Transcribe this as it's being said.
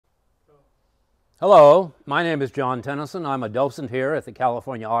Hello, my name is John Tennyson. I'm a docent here at the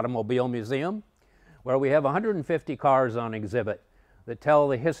California Automobile Museum, where we have 150 cars on exhibit that tell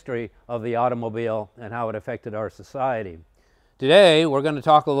the history of the automobile and how it affected our society. Today, we're going to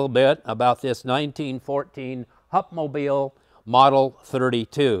talk a little bit about this 1914 Hupmobile Model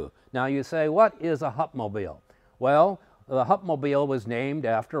 32. Now you say, what is a Hupmobile? Well, the Hupmobile was named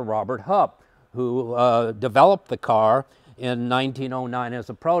after Robert Hupp, who developed the car in 1909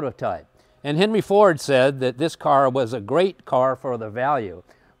 as a prototype. And Henry Ford said that this car was a great car for the value.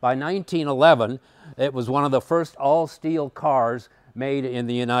 By 1911, it was one of the first all-steel cars made in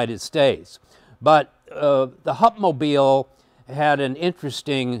the United States. But the Hupmobile had an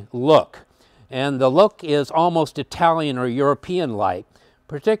interesting look. And the look is almost Italian or European-like.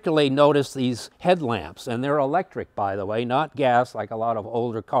 Particularly notice these headlamps. And they're electric, by the way, not gas like a lot of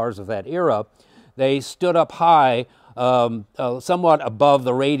older cars of that era. They stood up high, somewhat above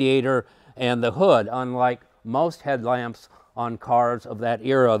the radiator and the hood, unlike most headlamps on cars of that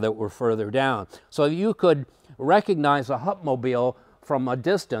era that were further down. So you could recognize a Hupmobile from a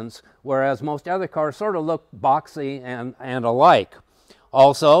distance, whereas most other cars sort of look boxy and alike.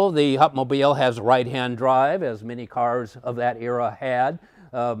 Also, the Hupmobile has right-hand drive, as many cars of that era had.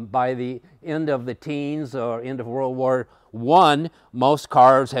 By the end of the teens or end of World War I, most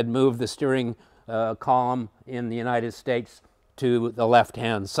cars had moved the steering column in the United States to the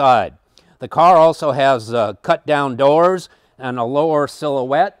left-hand side. The car also has cut-down doors and a lower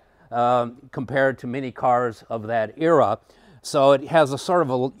silhouette compared to many cars of that era. So it has a sort of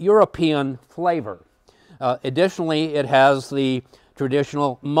a European flavor. Additionally, it has the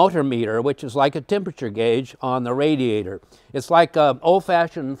traditional motor meter, which is like a temperature gauge on the radiator. It's like an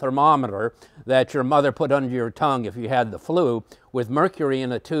old-fashioned thermometer that your mother put under your tongue if you had the flu, with mercury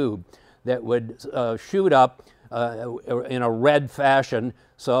in a tube that would shoot up in a red fashion,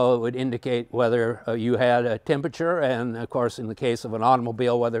 so it would indicate whether you had a temperature, and of course in the case of an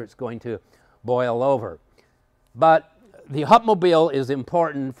automobile whether it's going to boil over. But the Hupmobile is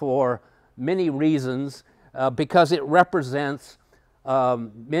important for many reasons because it represents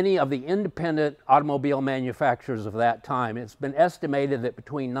many of the independent automobile manufacturers of that time. It's been estimated that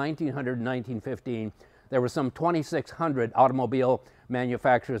between 1900 and 1915 there were some 2,600 automobile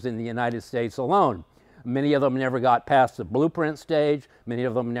manufacturers in the United States alone. Many of them never got past the blueprint stage, many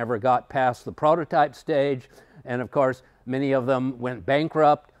of them never got past the prototype stage, and of course many of them went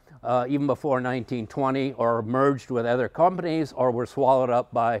bankrupt even before 1920, or merged with other companies, or were swallowed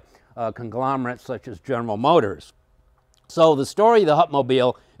up by conglomerates such as General Motors. So the story of the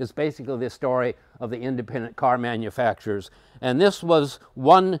Hupmobile is basically the story of the independent car manufacturers, and this was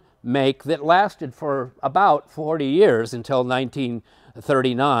one make that lasted for about 40 years until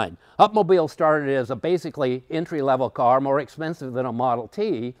 1939. Hupmobile started as a basically entry-level car, more expensive than a Model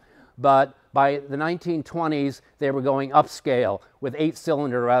T, but by the 1920s they were going upscale with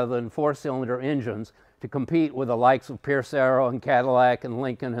 8-cylinder rather than 4-cylinder engines to compete with the likes of Pierce Arrow and Cadillac and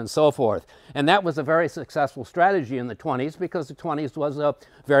Lincoln and so forth. And that was a very successful strategy in the 20s, because the 20s was a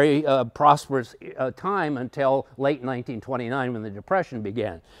very prosperous time until late 1929 when the Depression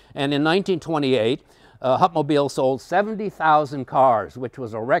began. And in 1928, Hupmobile sold 70,000 cars, which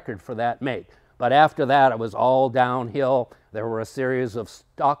was a record for that make. But after that, it was all downhill. There were a series of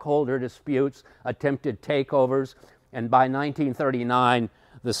stockholder disputes, attempted takeovers, and by 1939,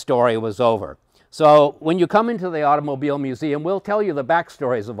 the story was over. So when you come into the Automobile Museum, we'll tell you the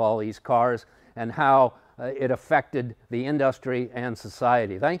backstories of all these cars and how it affected the industry and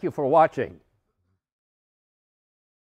society. Thank you for watching.